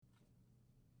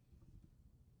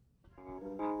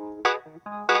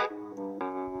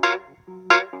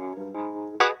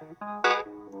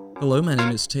Hello, my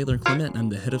name is Taylor Clement, and I'm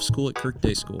the head of school at Kirk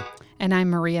Day School. And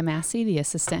I'm Maria Massey, the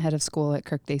assistant head of school at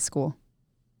Kirk Day School.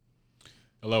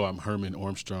 Hello, I'm Herman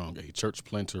Armstrong, a church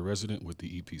planter resident with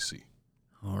the EPC.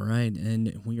 All right,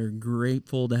 and we are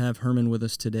grateful to have Herman with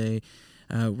us today.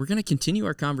 We're going to continue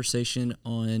our conversation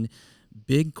on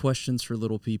big questions for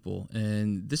little people,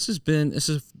 and this has been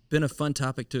a fun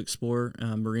topic to explore.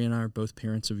 Maria and I are both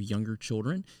parents of younger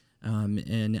children,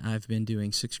 and I've been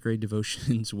doing sixth grade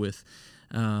devotions with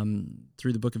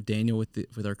through the book of Daniel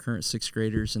with our current sixth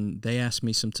graders, and they ask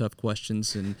me some tough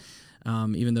questions, and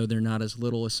even though they're not as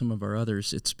little as some of our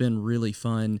others, it's been really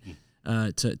fun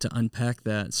to unpack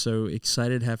that. So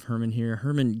excited to have Herman here.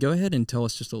 Herman, go ahead and tell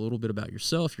us just a little bit about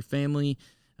yourself, your family,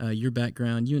 your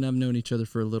background. You and I've known each other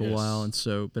for a little while, and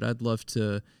so, but I'd love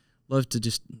to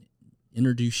just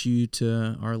introduce you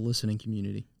to our listening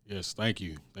community. Yes, thank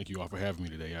you. Thank you all for having me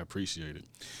today. I appreciate it.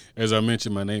 As I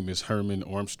mentioned, my name is Herman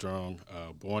Armstrong,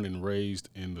 born and raised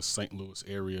in the St. Louis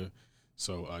area.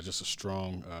 So just a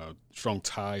strong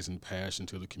ties and passion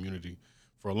to the community.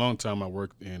 For a long time, I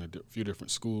worked in a few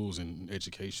different schools and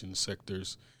education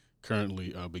sectors,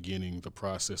 currently beginning the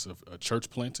process of church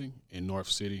planting in North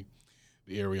City,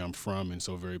 the area I'm from, and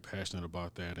so very passionate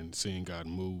about that and seeing God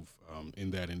move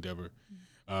in that endeavor.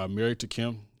 Married to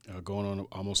Kim, going on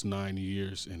almost 9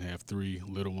 years, and have 3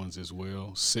 little ones as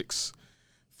well, 6,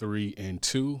 3, and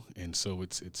 2, and so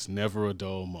it's never a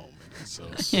dull moment. So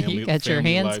You got your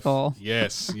hands life, full.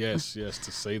 Yes,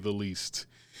 to say the least.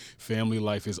 Family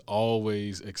life is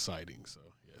always exciting. So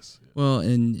yes. Well,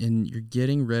 and you're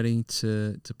getting ready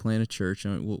to plant a church,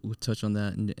 and we'll touch on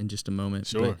that in just a moment.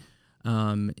 Sure.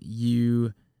 But,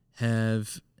 you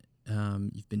have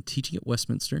you've been teaching at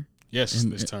Westminster. Yes,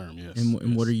 this term. Yes. And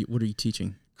yes. what are you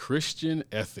teaching? Christian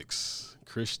ethics.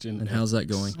 And how's that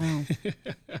going?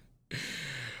 Oh.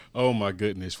 Oh my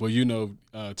goodness. Well,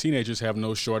 teenagers have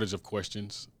no shortage of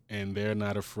questions, and they're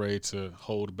not afraid to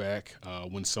hold back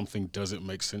when something doesn't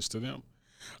make sense to them.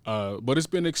 But it's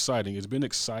been exciting. It's been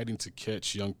exciting to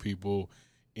catch young people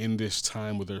in this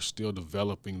time where they're still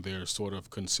developing their sort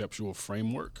of conceptual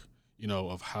framework,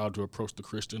 of how to approach the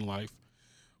Christian life.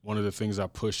 One of the things I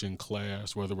push in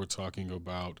class, whether we're talking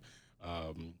about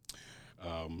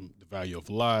the value of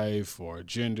life or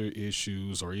gender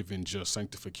issues or even just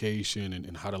sanctification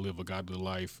and how to live a godly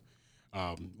life,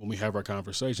 when we have our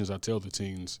conversations, I tell the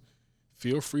teens,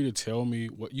 feel free to tell me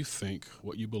what you think,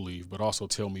 what you believe, but also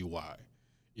tell me why.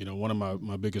 One of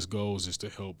my biggest goals is to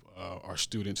help our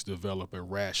students develop a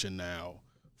rationale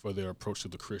for their approach to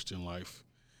the Christian life.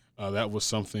 That was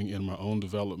something in my own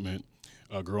development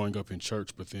growing up in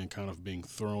church, but then kind of being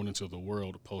thrown into the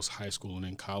world post high school and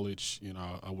in college.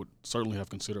 I would certainly have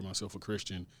considered myself a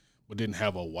Christian, but didn't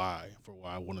have a why for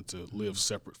why I wanted to live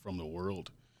separate from the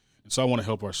world. And so I want to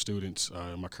help our students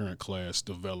in my current class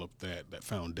develop that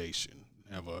foundation,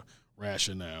 have a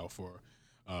rationale for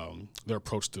their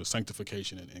approach to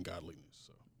sanctification and godliness.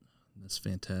 So. That's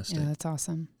fantastic. Yeah, that's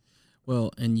awesome.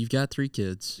 Well, and you've got 3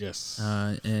 kids. Yes.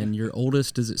 And your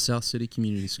oldest is at South City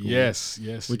Community School. Yes.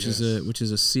 Which is a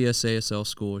CSASL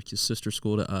school, which is sister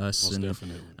school to us. Most and,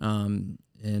 definitely.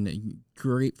 And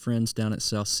great friends down at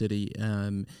South City.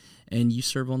 And you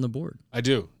serve on the board. I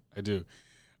do.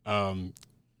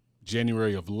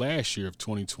 January of last year of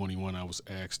 2021, I was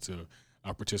asked to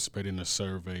participate in a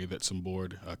survey that some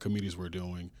board committees were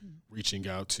doing, reaching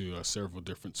out to several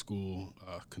different school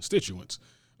constituents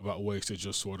about ways to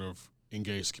just sort of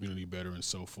engage the community better and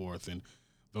so forth. And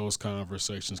those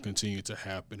conversations continue to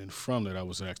happen. And from that, I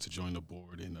was asked to join the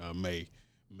board in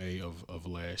May of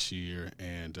last year.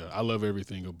 And I love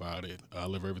everything about it. I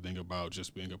love everything about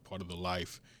just being a part of the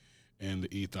life and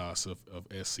the ethos of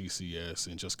SCCS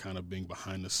and just kind of being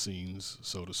behind the scenes,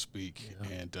 so to speak.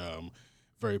 Yeah. And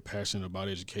very passionate about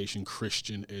education,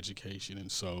 Christian education.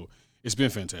 And so it's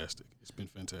been fantastic.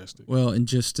 Well, and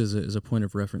just as a point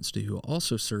of reference to who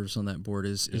also serves on that board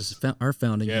is our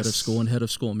founding head of school and head of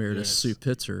school emeritus, Sue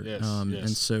Pitzer. And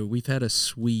so we've had a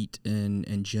sweet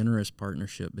and generous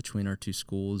partnership between our 2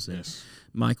 schools. And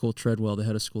Michael Treadwell, the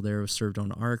head of school there, has served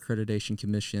on our accreditation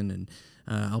commission, and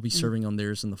I'll be serving on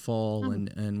theirs in the fall.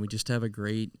 And we just have a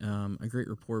great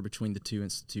rapport between the 2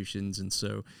 institutions. And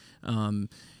so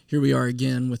here we are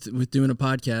again with doing a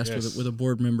podcast with a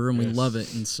board member, and we love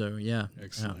it. And so,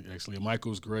 Excellent.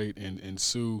 Michael's great, and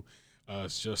Sue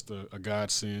is just a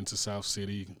godsend to South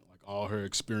City. Like all her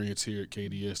experience here at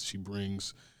KDS, she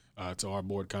brings to our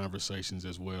board conversations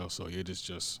as well. So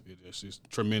it's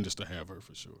tremendous to have her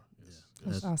for sure.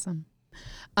 That's awesome.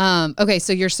 Okay,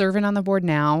 so you're serving on the board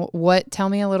now. Tell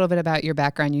me a little bit about your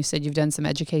background. You said you've done some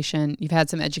education, you've had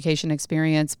some education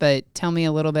experience, but tell me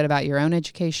a little bit about your own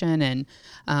education and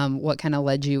what kind of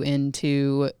led you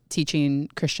into teaching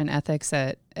Christian ethics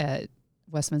at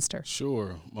Westminster.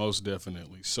 Sure, most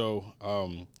definitely. So,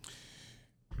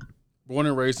 born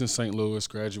and raised in St. Louis,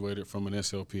 graduated from an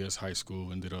SLPS high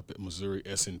school, ended up at Missouri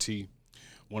S&T.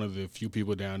 One of the few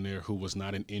people down there who was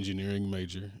not an engineering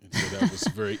major, and so that was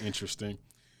very interesting.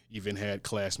 Even had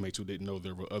classmates who didn't know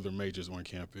there were other majors on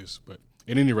campus. But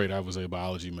at any rate, I was a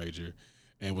biology major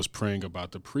and was praying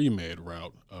about the pre-med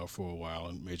route for a while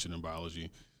and majored in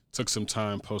biology. Took some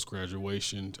time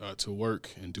post-graduation to work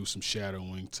and do some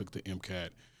shadowing, took the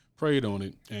MCAT, prayed on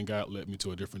it, and God led me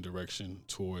to a different direction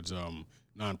towards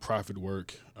nonprofit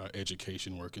work,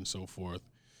 education work, and so forth.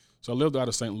 So I lived out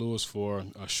of St. Louis for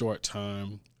a short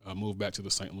time, moved back to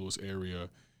the St. Louis area.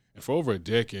 And for over a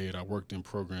decade, I worked in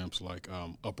programs like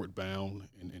Upward Bound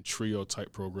and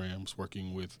TRIO-type programs,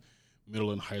 working with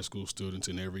middle and high school students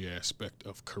in every aspect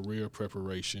of career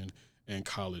preparation and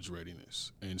college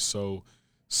readiness. And so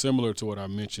similar to what I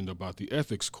mentioned about the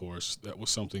ethics course, that was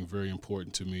something very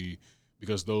important to me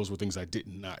because those were things I did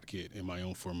not get in my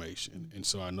own formation. And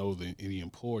so I know the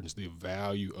importance, the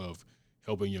value of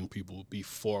helping young people be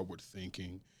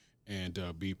forward-thinking and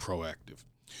be proactive.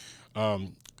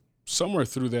 Somewhere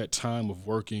through that time of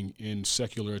working in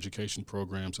secular education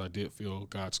programs, I did feel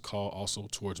God's call also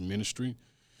towards ministry.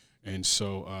 And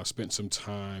so I spent some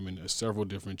time in several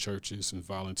different churches and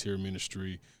volunteer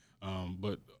ministry,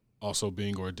 but also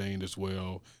being ordained as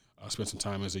well. I spent some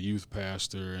time as a youth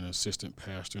pastor and assistant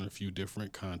pastor in a few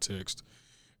different contexts.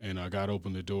 And God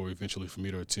opened the door eventually for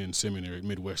me to attend seminary,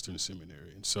 Midwestern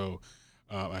Seminary. And so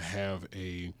I have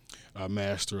a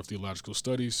Master of Theological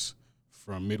Studies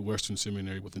from Midwestern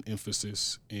Seminary with an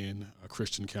emphasis in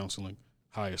Christian counseling,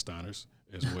 highest honors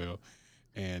as well.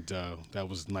 And that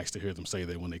was nice to hear them say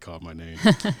that when they called my name.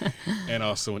 And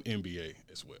also an MBA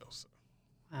as well. So.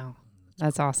 Wow.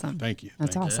 That's awesome. Thank you.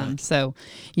 That's Thank awesome. You. So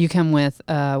you come with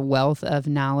a wealth of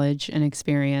knowledge and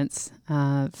experience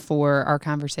for our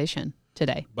conversation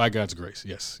today. By God's grace,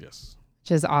 yes.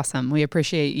 Which is awesome. We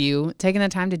appreciate you taking the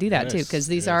time to do that too, because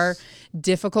these are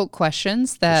difficult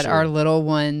questions that our little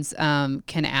ones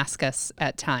can ask us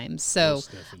at times. So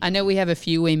I know we have a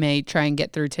few we may try and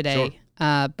get through today,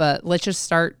 but let's just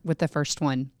start with the first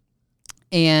one.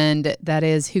 And that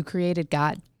is, who created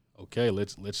God? Okay,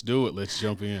 let's do it. Let's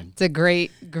jump in. It's a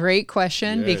great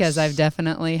because I've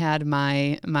definitely had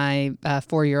my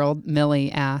 4-year-old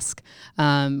Millie ask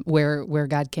where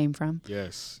God came from.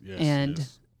 Yes. And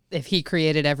if he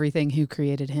created everything, who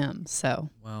created him? So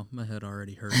wow, my head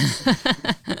already hurts.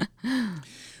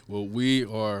 Well, we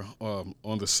are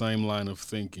on the same line of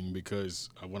thinking because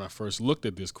when I first looked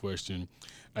at this question,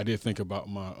 I did think about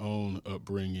my own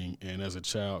upbringing, and as a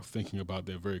child, thinking about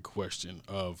that very question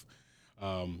of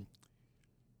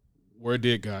where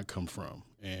did God come from,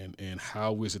 and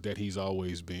how is it that He's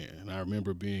always been? And I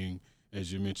remember being,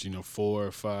 as you mentioned,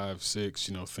 4, 5,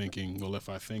 6, thinking, well, if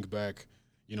I think back,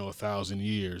 1,000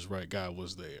 years, right, God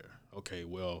was there. Okay,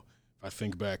 well, if I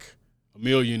think back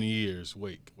 1,000,000 years,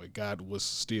 wait, God was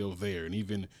still there, and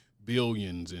even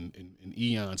billions and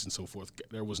eons and so forth.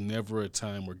 There was never a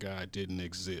time where God didn't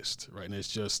exist, right? And it's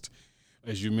just,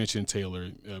 as you mentioned,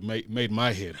 Taylor, made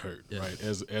my head hurt, right,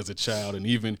 as a child, and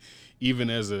even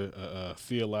as a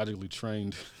theologically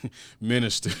trained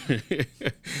minister,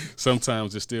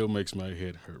 sometimes it still makes my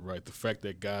head hurt, right? The fact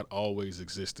that God always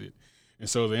existed. And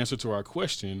so the answer to our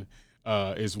question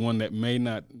is one that may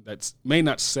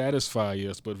not satisfy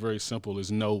us, but very simple,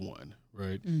 is no one,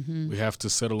 right? Mm-hmm. We have to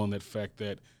settle on that fact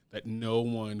that no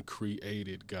one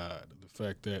created God. The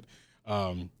fact that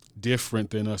different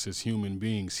than us as human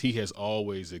beings, He has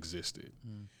always existed.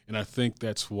 Mm. And I think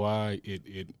that's why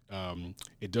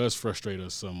it does frustrate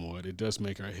us somewhat. It does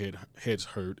make our heads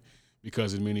hurt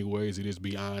because in many ways it is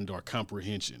beyond our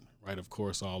comprehension, right? Of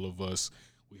course, all of us,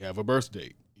 we have a birth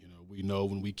date. We know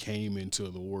when we came into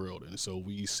the world, and so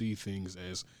we see things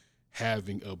as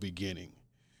having a beginning.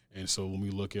 And so when we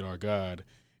look at our God,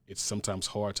 it's sometimes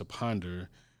hard to ponder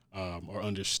or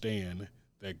understand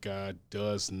that God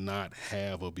does not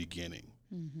have a beginning.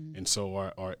 Mm-hmm. And so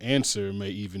our answer may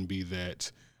even be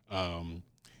that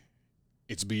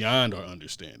it's beyond our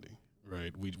understanding,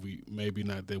 right? We maybe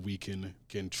not that we can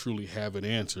truly have an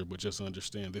answer, but just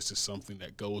understand this is something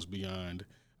that goes beyond,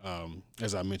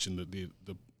 as I mentioned,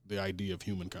 the idea of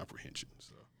human comprehension.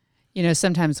 So.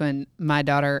 Sometimes when my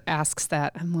daughter asks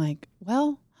that, I'm like,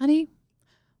 well, honey,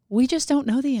 we just don't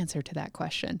know the answer to that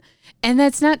question. And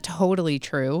that's not totally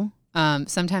true.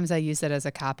 Sometimes I use it as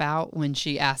a cop out when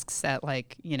she asks at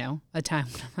like, a time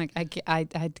when I'm like,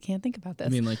 I can't think about this. I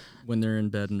mean, like when they're in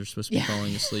bed and they're supposed to be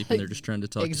falling asleep and they're just trying to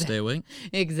talk to stay awake.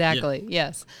 Exactly.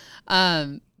 Yeah. Yes.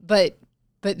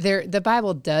 But the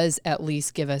Bible does at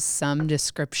least give us some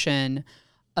description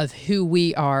of who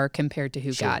we are compared to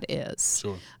who God is.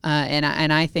 Sure.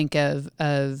 And I think of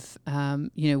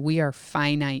we are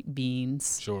finite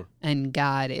beings. Sure. And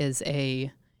God is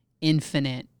a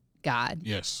infinite God.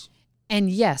 Yes. And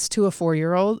yes, to a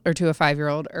 4-year-old or to a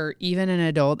 5-year-old or even an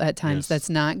adult at times, that's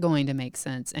not going to make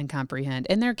sense and comprehend.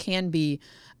 And there can be,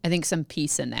 I think, some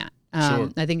peace in that. Sure.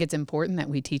 I think it's important that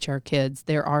we teach our kids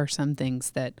there are some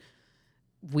things that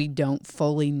we don't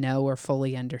fully know or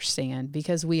fully understand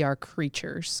because we are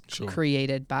creatures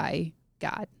created by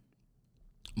God.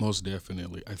 Most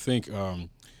definitely. I think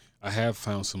I have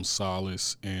found some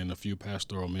solace in a few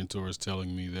pastoral mentors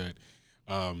telling me that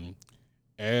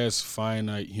as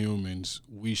finite humans,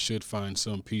 we should find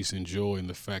some peace and joy in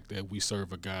the fact that we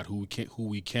serve a God who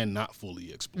we cannot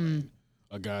fully explain,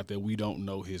 a God that we don't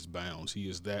know his bounds. He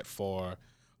is that far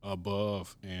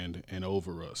above and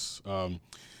over us.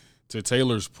 To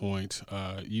Taylor's point,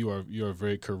 you are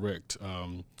very correct.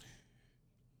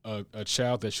 A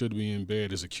child that should be in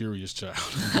bed is a curious child.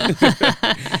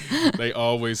 They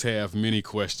always have many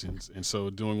questions. And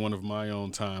so during one of my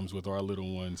own times with our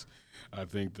little ones, I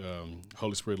think the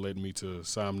Holy Spirit led me to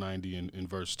Psalm 90 in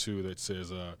verse 2 that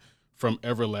says, from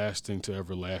everlasting to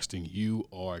everlasting, you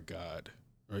are God.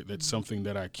 Right? That's something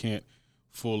that I can't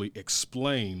fully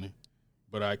explain,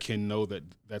 but I can know that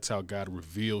that's how God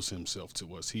reveals himself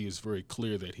to us. He is very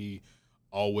clear that he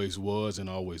always was and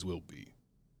always will be.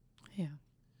 Yeah.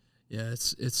 Yeah,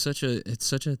 it's such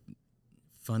a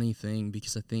funny thing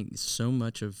because I think so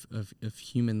much of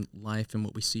human life and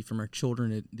what we see from our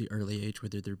children at the early age,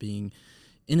 whether they're being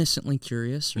innocently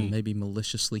curious or maybe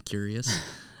maliciously curious,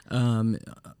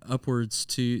 upwards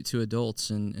to adults,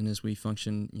 and as we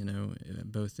function,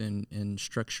 both in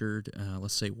structured,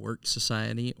 let's say, work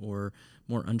society or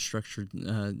more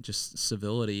unstructured, just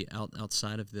civility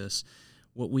outside of this,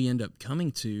 what we end up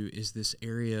coming to is this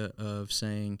area of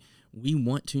saying we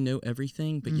want to know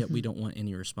everything, but yet we don't want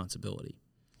any responsibility.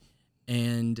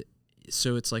 And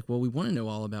so it's like, well, we want to know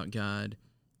all about God,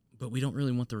 but we don't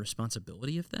really want the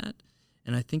responsibility of that.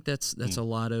 And I think that's a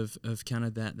lot of kind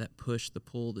of that push, the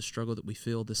pull, the struggle that we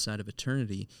feel this side of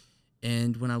eternity.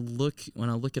 And when I look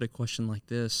at a question like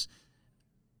this,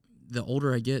 the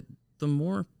older I get, the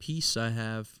more peace I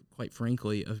have, quite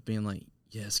frankly, of being like,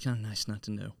 yeah, it's kind of nice not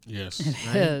to know. Yes.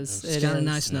 It is. It's kind of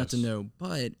nice not to know.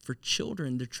 But for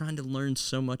children, they're trying to learn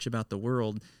so much about the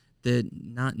world that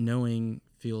not knowing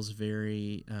feels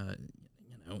very,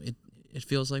 it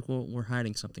feels like, well, we're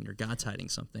hiding something or God's hiding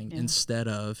something instead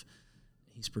of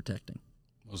he's protecting.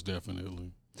 Most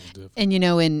definitely. And,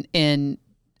 in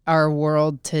our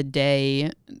world today,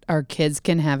 our kids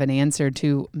can have an answer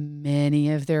to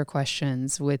many of their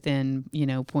questions within,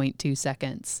 0.2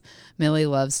 seconds. Millie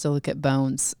loves to look at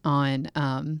bones on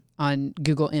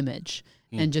Google Image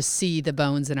and just see the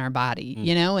bones in our body,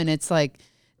 and it's like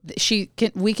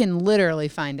we can literally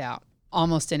find out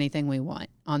almost anything we want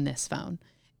on this phone,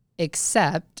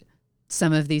 except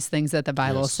some of these things that the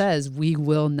Bible says we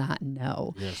will not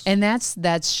know. Yes. And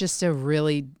that's just a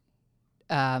really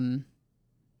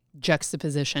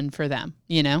juxtaposition for them,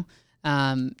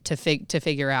 to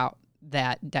figure out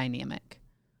that dynamic.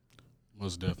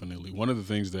 Most definitely. One of the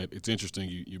things that it's interesting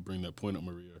you bring that point up,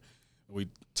 Maria. We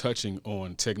touching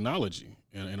on technology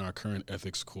in our current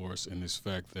ethics course, and this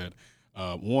fact that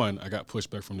one, I got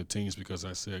pushback from the teens because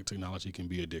I said technology can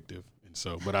be addictive.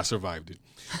 But I survived it.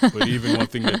 But even one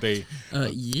thing that they...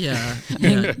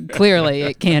 Clearly,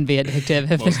 it can be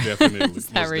addictive. Most definitely. It's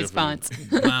that response.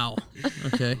 Wow.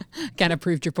 Okay. Kind of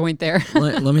proved your point there.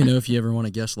 Let me know if you ever want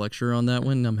to guest lecture on that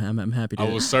one. I'm happy to. I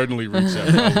will certainly reach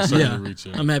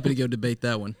out. I'm happy to go debate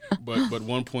that one. But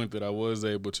one point that I was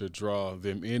able to draw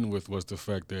them in with was the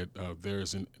fact that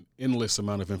there's an endless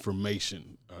amount of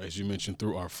information, as you mentioned,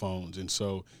 through our phones. And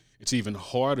so it's even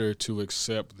harder to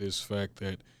accept this fact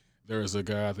that there is a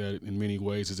God that in many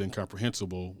ways is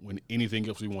incomprehensible. When anything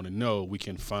else we want to know, we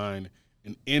can find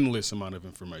an endless amount of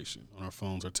information on our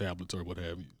phones or tablets or what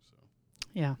have you. So.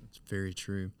 Yeah. It's very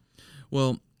true.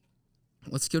 Well,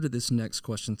 let's go to this next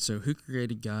question. So who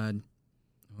created God?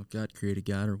 Well, God created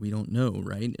God, or we don't know,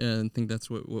 right? I think that's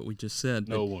what we just said.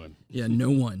 No one. Yeah,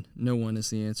 no one. No one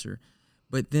is the answer.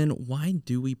 But then why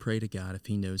do we pray to God if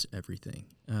he knows everything?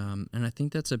 And I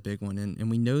think that's a big one. And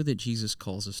we know that Jesus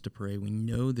calls us to pray. We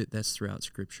know that that's throughout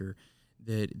Scripture.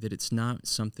 that it's not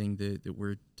something that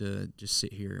we're to just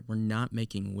sit here. We're not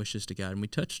making wishes to God. And we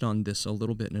touched on this a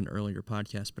little bit in an earlier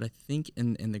podcast, but I think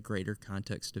in the greater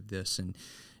context of this and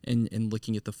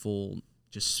looking at the full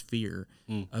just sphere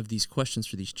of these questions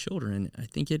for these children, I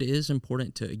think it is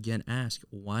important to, again, ask,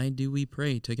 why do we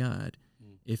pray to God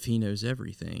if he knows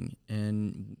everything?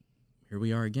 And here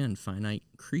we are again, finite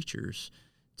creatures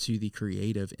to the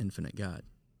creative, infinite God.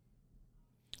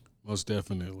 Most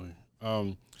definitely.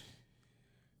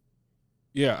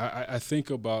 Yeah, I think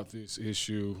about this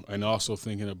issue and also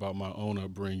thinking about my own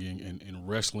upbringing and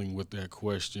wrestling with that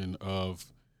question of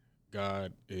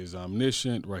God is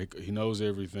omniscient, right? He knows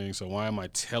everything. So why am I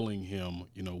telling him,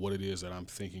 what it is that I'm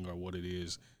thinking or what it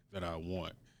is that I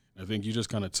want? And I think you just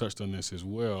kind of touched on this as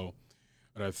well.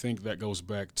 But I think that goes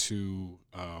back to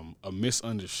a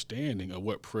misunderstanding of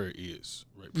what prayer is,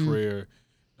 right? Prayer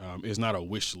is not a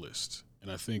wish list.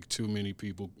 And I think too many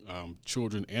people,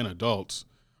 children and adults,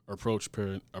 approach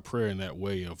a prayer in that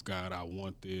way of, God, I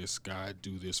want this. God,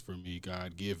 do this for me.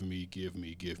 God, give me,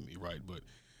 right? But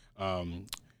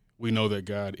we know that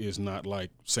God is not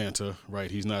like Santa, right?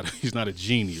 He's not a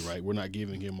genie, right? We're not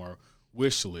giving him our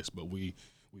wish list, but we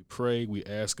pray, we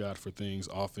ask God for things,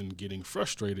 often getting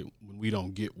frustrated when we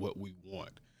don't get what we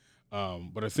want.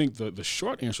 But I think the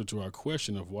short answer to our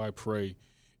question of why pray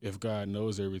if God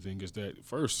knows everything is that,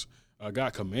 first,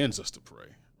 God commands us to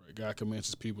pray. Right? God commands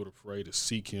his people to pray, to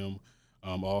seek him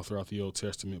all throughout the Old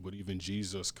Testament, but even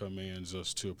Jesus commands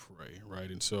us to pray, right?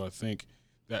 And so I think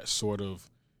that sort of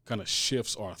kind of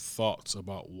shifts our thoughts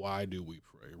about why do we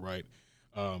pray, right?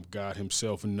 God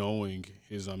himself, knowing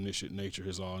his omniscient nature,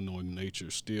 his all-knowing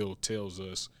nature, still tells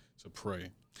us to pray.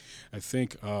 I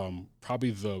think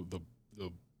probably the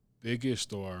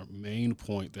biggest or main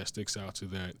point that sticks out to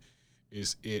that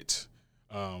is it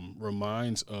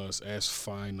reminds us as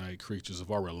finite creatures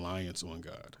of our reliance on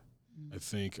God. I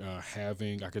think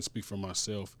I can speak for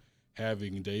myself,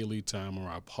 having daily time where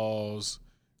I pause,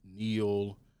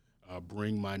 kneel,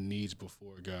 bring my needs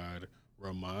before God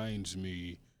reminds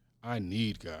me I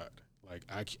need God. Like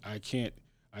I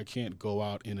can't go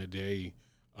out in a day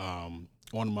on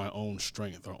my own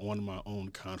strength or on my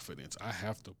own confidence. I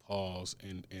have to pause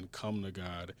and come to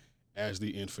God as the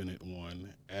infinite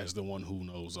one, as the one who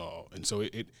knows all. And so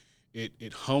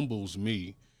it humbles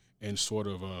me and sort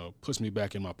of puts me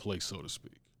back in my place, so to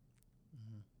speak.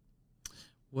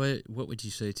 What would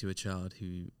you say to a child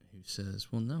who says,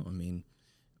 well, no, I mean,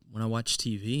 when I watch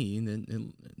TV,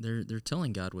 then they're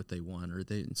telling God what they want, or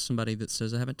somebody that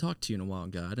says, I haven't talked to you in a while,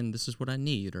 God, and this is what I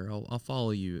need, or I'll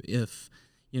follow you if,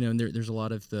 and there's a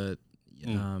lot of the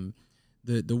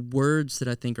words that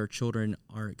I think our children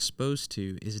are exposed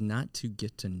to is not to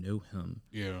get to know him.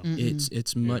 Yeah. Mm-mm.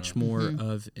 It's much more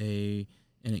of an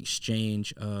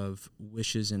exchange of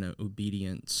wishes and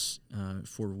obedience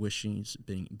for wishes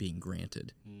being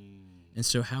granted. And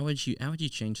so how would you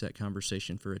change that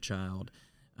conversation for a child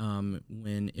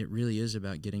when it really is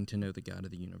about getting to know the God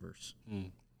of the universe?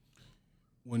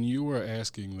 When you were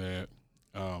asking that,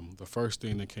 the first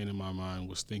thing that came to my mind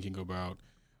was thinking about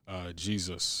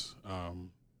Jesus.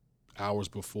 Hours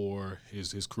before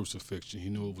his crucifixion, he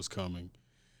knew it was coming,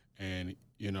 and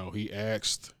he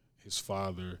asked his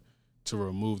Father to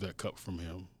remove that cup from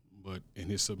him. But in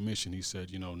his submission, he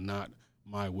said, not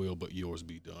my will, but yours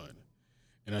be done.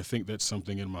 And I think that's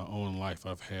something in my own life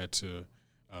I've had to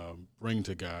bring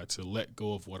to God, to let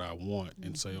go of what I want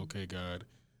and say, okay, God,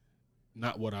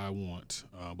 not what I want,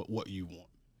 but what you want.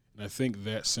 And I think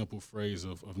that simple phrase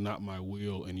of not my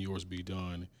will and yours be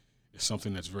done is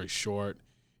something that's very short,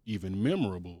 even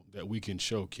memorable, that we can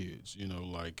show kids,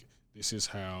 like this is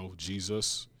how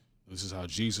Jesus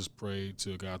prayed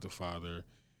to God the Father.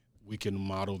 We can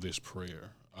model this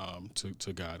prayer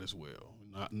to God as well.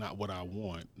 Not what I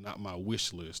want, not my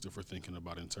wish list, if we're thinking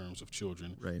about in terms of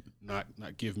children. Right. Not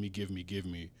give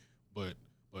me, but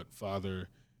Father,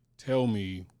 tell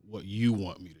me what you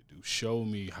want me to do. Show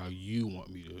me how you want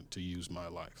me to use my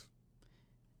life.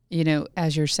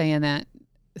 As you're saying that,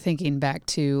 thinking back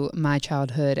to my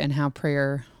childhood and how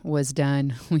prayer was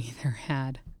done, we either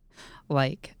had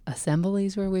like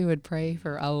assemblies where we would pray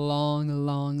for a long,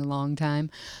 long, long time,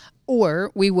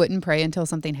 or we wouldn't pray until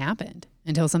something happened,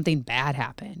 until something bad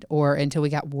happened, or until we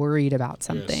got worried about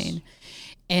something. Yes.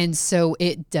 And so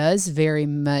it does very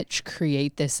much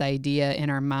create this idea in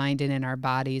our mind and in our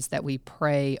bodies that we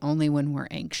pray only when we're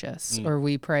anxious, or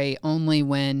we pray only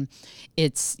when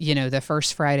it's, the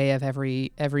first Friday of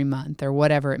every month or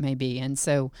whatever it may be. And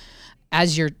so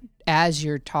as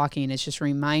you're talking, it's just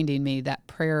reminding me that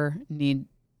prayer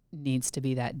needs to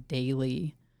be that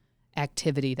daily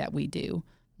activity that we do,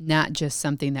 not just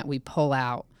something that we pull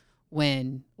out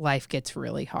when life gets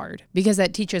really hard, because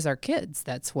that teaches our kids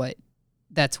that's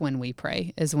when we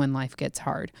pray, is when life gets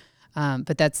hard.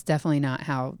 But that's definitely not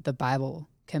how the Bible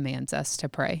commands us to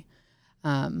pray.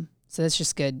 So that's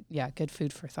just good. Yeah, good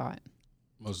food for thought.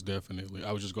 Most definitely.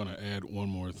 I was just going to add one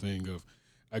more thing of,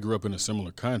 I grew up in a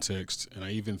similar context, and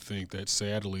I even think that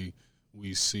sadly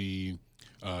we see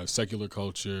secular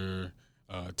culture,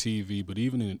 TV, but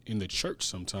even in the church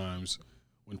sometimes,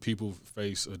 when people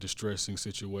face a distressing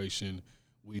situation,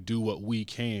 we do what we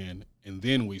can, and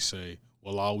then we say,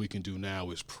 well, all we can do now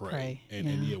is pray.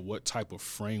 And what type of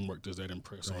framework does that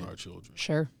impress on our children?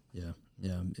 Sure. Yeah.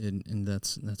 And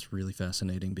that's really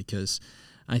fascinating, because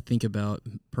I think about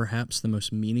perhaps the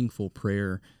most meaningful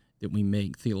prayer that we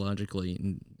make theologically,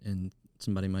 and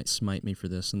somebody might smite me for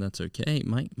this, and that's okay. It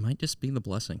might just be the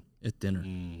blessing at dinner,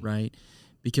 right?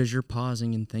 Because you're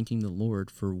pausing and thanking the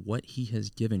Lord for what he has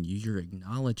given you. You're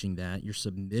acknowledging that. You're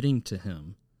submitting to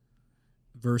him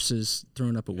versus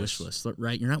throwing up a wish list,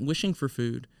 right? You're not wishing for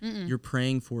food. Mm-mm. You're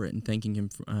praying for it and thanking him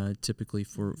typically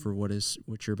for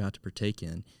what you're about to partake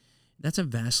in. That's a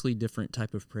vastly different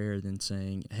type of prayer than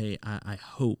saying, hey, I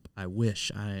hope, I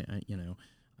wish, I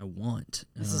want.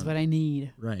 This is what I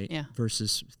need. Right. Yeah.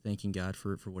 Versus thanking God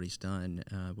for what he's done,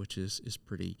 which is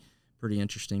pretty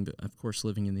interesting. But of course,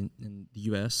 living in the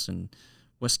U.S. and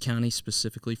West County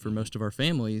specifically, for most of our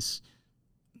families,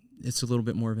 it's a little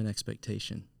bit more of an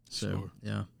expectation. So,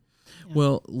 yeah.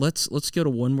 Well, let's go to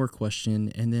one more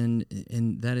question, and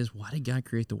that is, why did God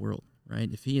create the world, right?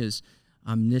 If he is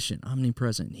omniscient,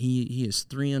 omnipresent, he is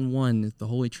 3 in 1, the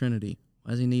Holy Trinity,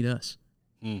 why does he need us?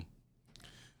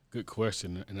 Good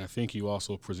question. And I think you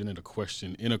also presented a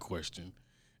question in a question.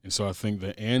 And so I think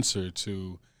the answer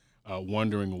to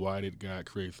wondering why did God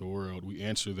create the world, we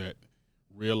answer that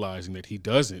realizing that he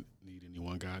doesn't need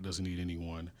anyone, God doesn't need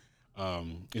anyone,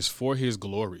 is for his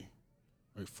glory,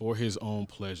 right? For his own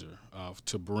pleasure,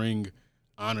 to bring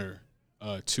honor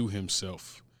to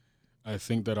himself. I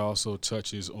think that also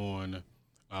touches on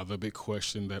the big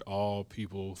question that all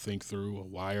people think through: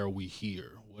 why are we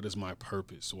here? What is my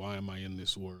purpose? Why am I in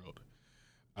this world?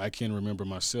 I can remember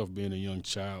myself being a young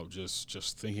child,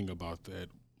 just thinking about that,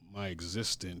 my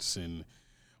existence, and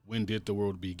when did the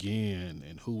world begin,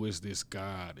 and who is this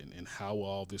God, and how will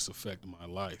all this affect my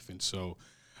life? And so,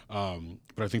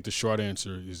 but I think the short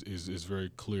answer is very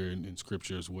clear in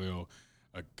Scripture as well.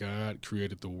 God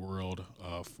created the world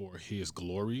for his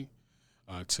glory,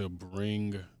 to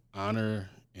bring honor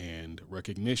and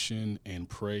recognition and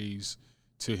praise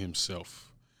to himself.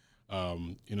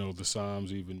 The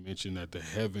Psalms even mention that the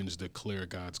heavens declare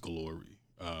God's glory.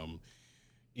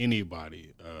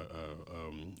 Anybody,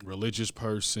 religious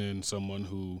person, someone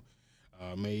who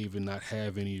may even not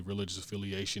have any religious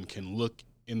affiliation, can look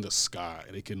in the sky.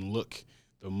 They can look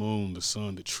the moon, the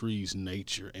sun, the trees,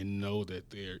 nature, and know that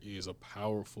there is a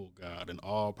powerful God, an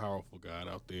all-powerful God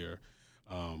out there,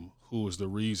 who is the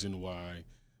reason why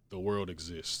the world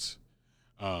exists.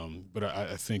 But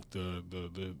I think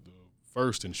the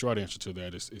first and short answer to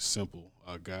that is simple.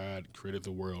 God created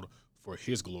the world for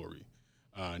his glory,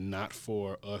 not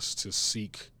for us to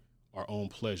seek our own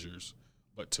pleasures,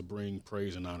 but to bring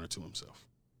praise and honor to himself.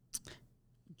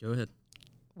 Go ahead.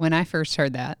 When I first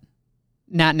heard that,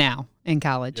 not now, in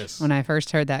college, when I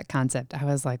first heard that concept, I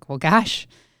was like, well, gosh,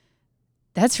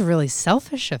 that's really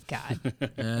selfish of God.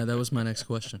 Yeah, that was my next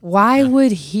question. Why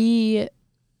would he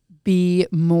be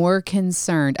more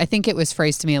concerned? I think it was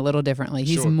phrased to me a little differently.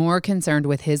 He's more concerned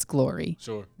with his glory.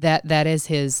 Sure. That is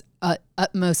his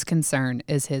utmost concern,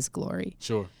 is his glory.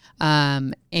 Sure.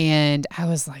 And I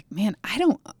was like, man,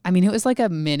 it was like a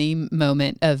mini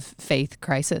moment of faith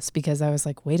crisis, because I was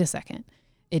like, wait a second,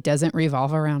 it doesn't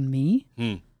revolve around me.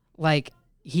 Like,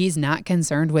 he's not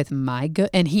concerned with my good,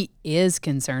 and he is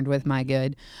concerned with my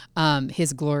good.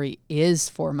 His glory is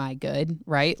for my good,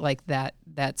 right? Like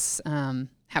that's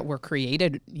how we're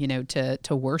created,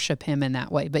 to worship him in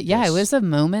that way. But yeah, It was a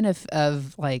moment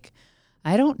of like,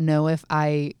 I don't know if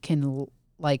I can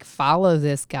follow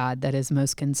this God that is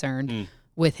most concerned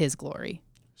with his glory.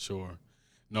 Sure.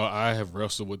 No, I have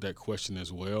wrestled with that question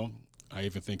as well. I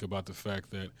even think about the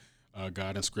fact that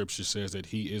God in Scripture says that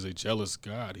he is a jealous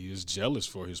God. He is jealous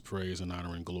for his praise and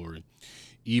honor and glory.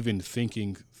 Even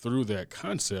thinking through that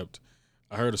concept,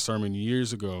 I heard a sermon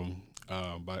years ago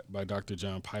by Dr.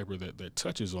 John Piper that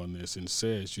touches on this and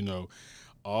says,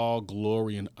 all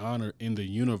glory and honor in the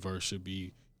universe should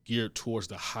be geared towards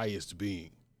the highest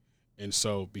being. And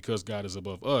so because God is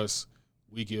above us,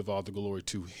 we give all the glory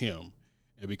to him.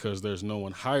 And because there's no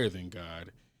one higher than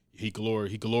God, he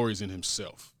glories in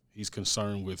himself. He's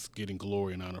concerned with getting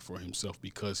glory and honor for himself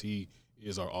because he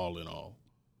is our all in all.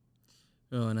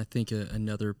 Oh, and I think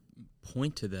another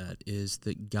point to that is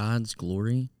that God's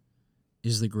glory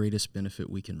is the greatest benefit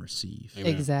we can receive.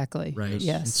 Amen. Exactly. Right.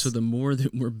 Yes. And so the more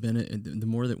that the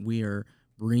more that we are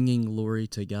bringing glory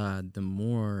to God, the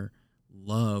more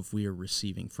love we are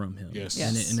receiving from Him. Yes.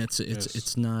 And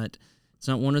it's not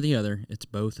one or the other. It's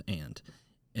both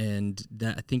and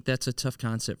that I think that's a tough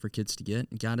concept for kids to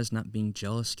get. God is not being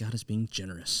jealous. God is being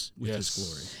generous with His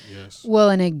glory. Yes. Well,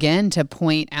 and again, to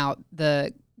point out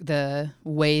the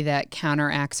way that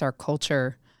counteracts our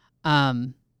culture,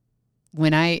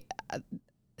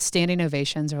 standing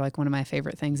ovations are like one of my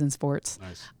favorite things in sports.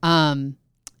 Nice.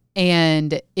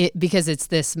 And because it's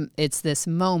this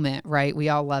moment, right? We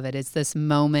all love it. It's this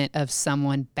moment of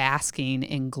someone basking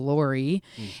in glory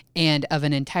and of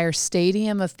an entire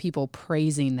stadium of people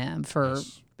praising them for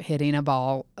hitting a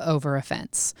ball over a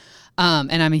fence.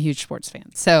 And I'm a huge sports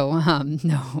fan, so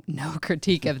no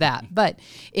critique of that. But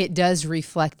it does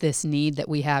reflect this need that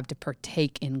we have to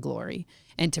partake in glory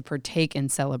and to partake in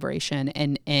celebration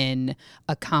and in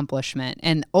accomplishment.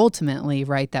 And ultimately,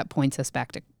 right, that points us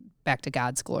back to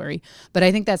God's glory. But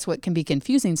I think that's what can be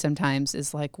confusing sometimes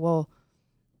is like, well,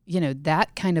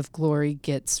 that kind of glory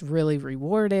gets really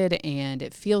rewarded and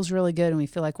it feels really good and we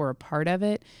feel like we're a part of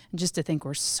it. And just to think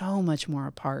we're so much more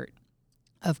a part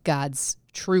of God's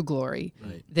true glory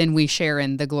than we share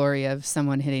in the glory of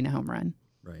someone hitting a home run.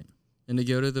 Right. And to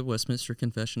go to the Westminster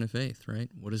Confession of Faith, right?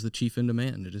 What is the chief end of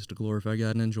man? It is to glorify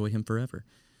God and enjoy Him forever.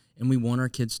 And we want our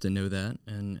kids to know that.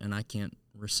 And I can't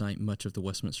recite much of the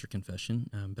Westminster Confession,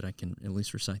 but I can at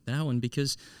least recite that one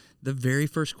because the very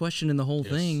first question in the whole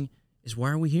thing is, why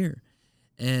are we here?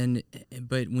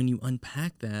 But when you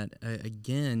unpack that,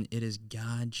 again, it is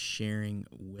God sharing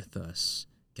with us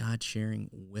the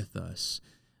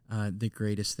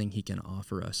greatest thing He can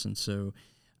offer us. And so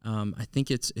I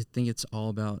think it's all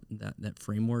about that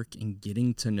framework and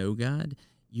getting to know God.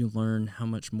 You learn how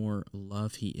much more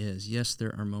love He is. Yes,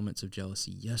 there are moments of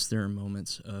jealousy. Yes, there are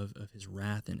moments of His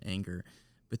wrath and anger,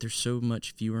 but there's so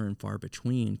much fewer and far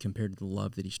between compared to the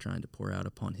love that He's trying to pour out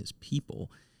upon His people,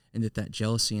 and that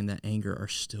jealousy and that anger are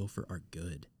still for our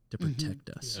good, to protect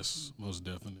us. Yes, most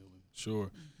definitely. Sure.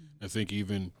 I think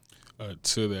even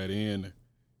to that end,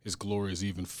 His glory is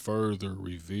even further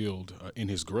revealed in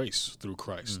His grace through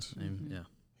Christ. Yeah.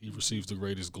 He receives the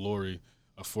greatest glory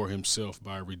for Himself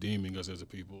by redeeming us as a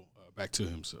people back to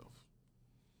Himself.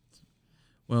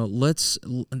 Well,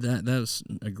 that was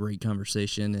a great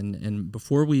conversation, and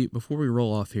before we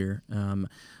roll off here,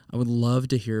 I would love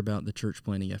to hear about the church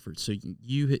planting efforts. So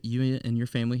you and your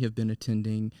family have been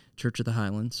attending Church of the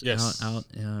Highlands out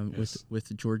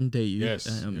with Jordan Dayu.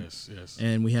 Yes.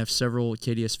 And we have several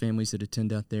KDS families that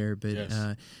attend out there.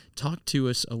 But talk to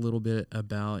us a little bit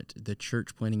about the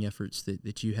church planting efforts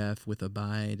that you have with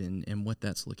Abide and what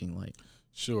that's looking like.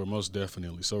 Sure, most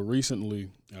definitely. So recently,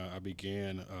 I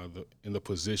began in the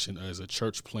position as a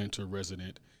church planter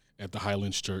resident at the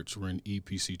Highlands Church. We're an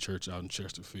EPC church out in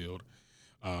Chesterfield.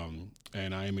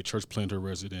 And I am a church planter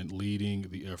resident leading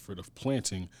the effort of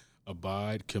planting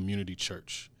Abide Community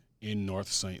Church in North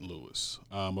St. Louis.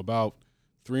 About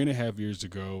 3.5 years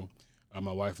ago,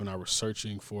 my wife and I were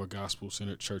searching for a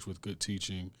gospel-centered church with good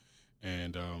teaching,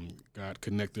 and God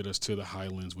connected us to the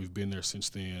Highlands. We've been there since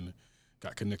then.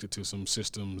 Got connected to some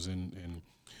systems and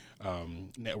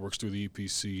networks through the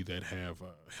EPC that have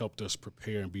helped us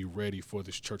prepare and be ready for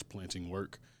this church planting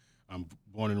work. I'm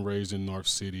born and raised in North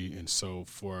City, and so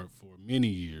for many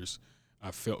years,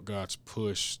 I felt God's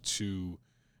push to,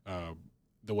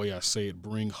 the way I say it,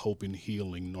 bring hope and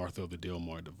healing north of the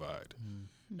Delmar Divide.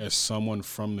 Mm-hmm. As someone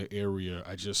from the area,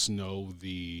 I just know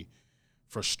the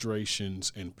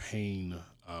frustrations and pain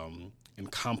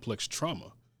and complex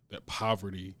trauma that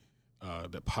poverty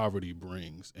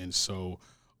brings. And so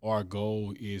our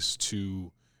goal is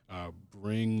to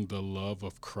bring the love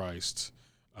of Christ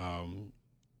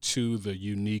to the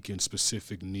unique and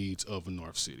specific needs of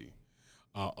North City.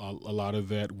 A lot of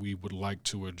that we would like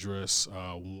to address,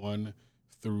 one,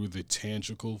 through the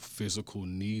tangible, physical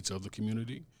needs of the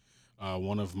community.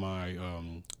 One of my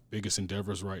biggest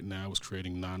endeavors right now is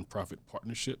creating nonprofit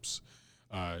partnerships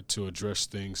to address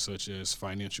things such as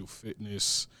financial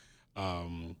fitness,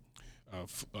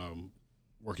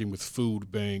 working with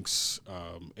food banks,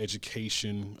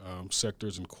 education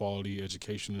sectors and quality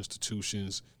education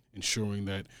institutions, ensuring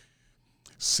that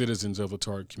citizens of the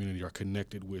target community are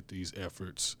connected with these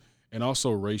efforts, and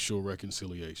also racial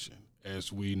reconciliation.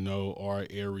 As we know, our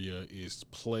area is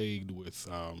plagued with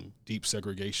deep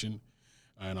segregation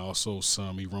and also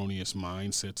some erroneous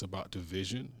mindsets about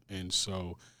division. And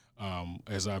so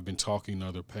as I've been talking to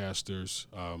other pastors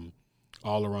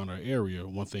all around our area,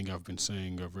 one thing I've been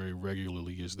saying very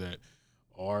regularly is that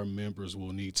our members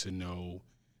will need to know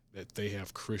that they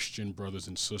have Christian brothers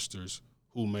and sisters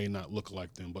who may not look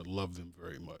like them but love them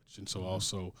very much. And so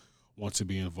also want to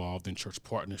be involved in church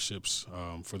partnerships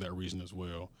for that reason as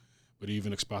well, but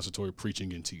even expository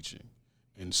preaching and teaching.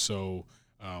 And so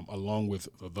along with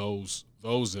those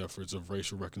efforts of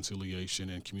racial reconciliation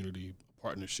and community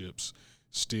partnerships,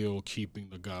 still keeping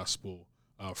the gospel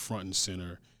front and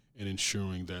center and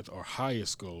ensuring that our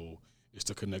highest goal is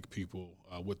to connect people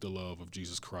with the love of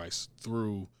Jesus Christ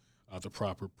through the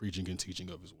proper preaching and teaching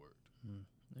of his word.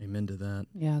 Amen to that.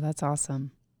 Yeah, that's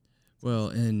awesome. Well,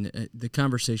 and the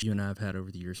conversation you and I have had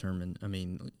over the years, Herman, I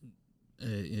mean,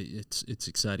 it's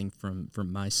exciting from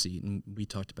my seat, and we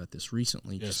talked about this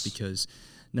recently, just because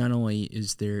not only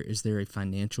is there a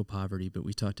financial poverty, but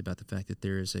we talked about the fact that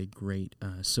there is a great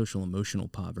social emotional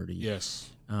poverty. Yes.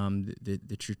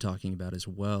 That you're talking about as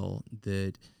well.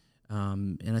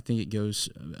 And I think it goes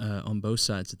on both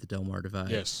sides of the Del Mar Divide.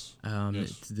 Yes.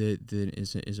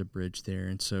 That is a bridge there,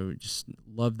 and so just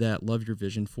love your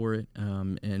vision for it,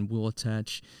 and we'll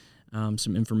attach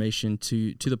some information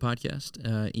to the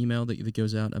podcast email that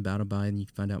goes out about Abide, and you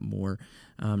can find out more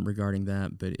regarding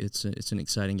that. But it's an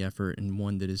exciting effort and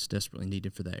one that is desperately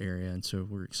needed for that area, and so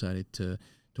we're excited to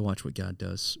watch what God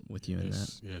does with you in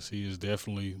that. Yes, he is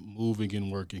definitely moving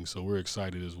and working, so we're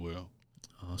excited as well.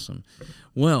 Awesome.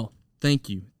 Well, thank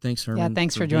you. Thanks, Herman. Yeah,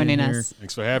 thanks for joining us.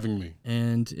 Thanks for having me.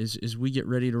 And as we get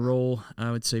ready to roll,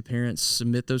 I would say parents,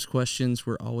 submit those questions.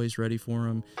 We're always ready for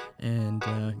them. And,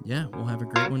 we'll have a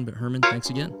great one. But, Herman,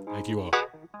 thanks again. Thank you all.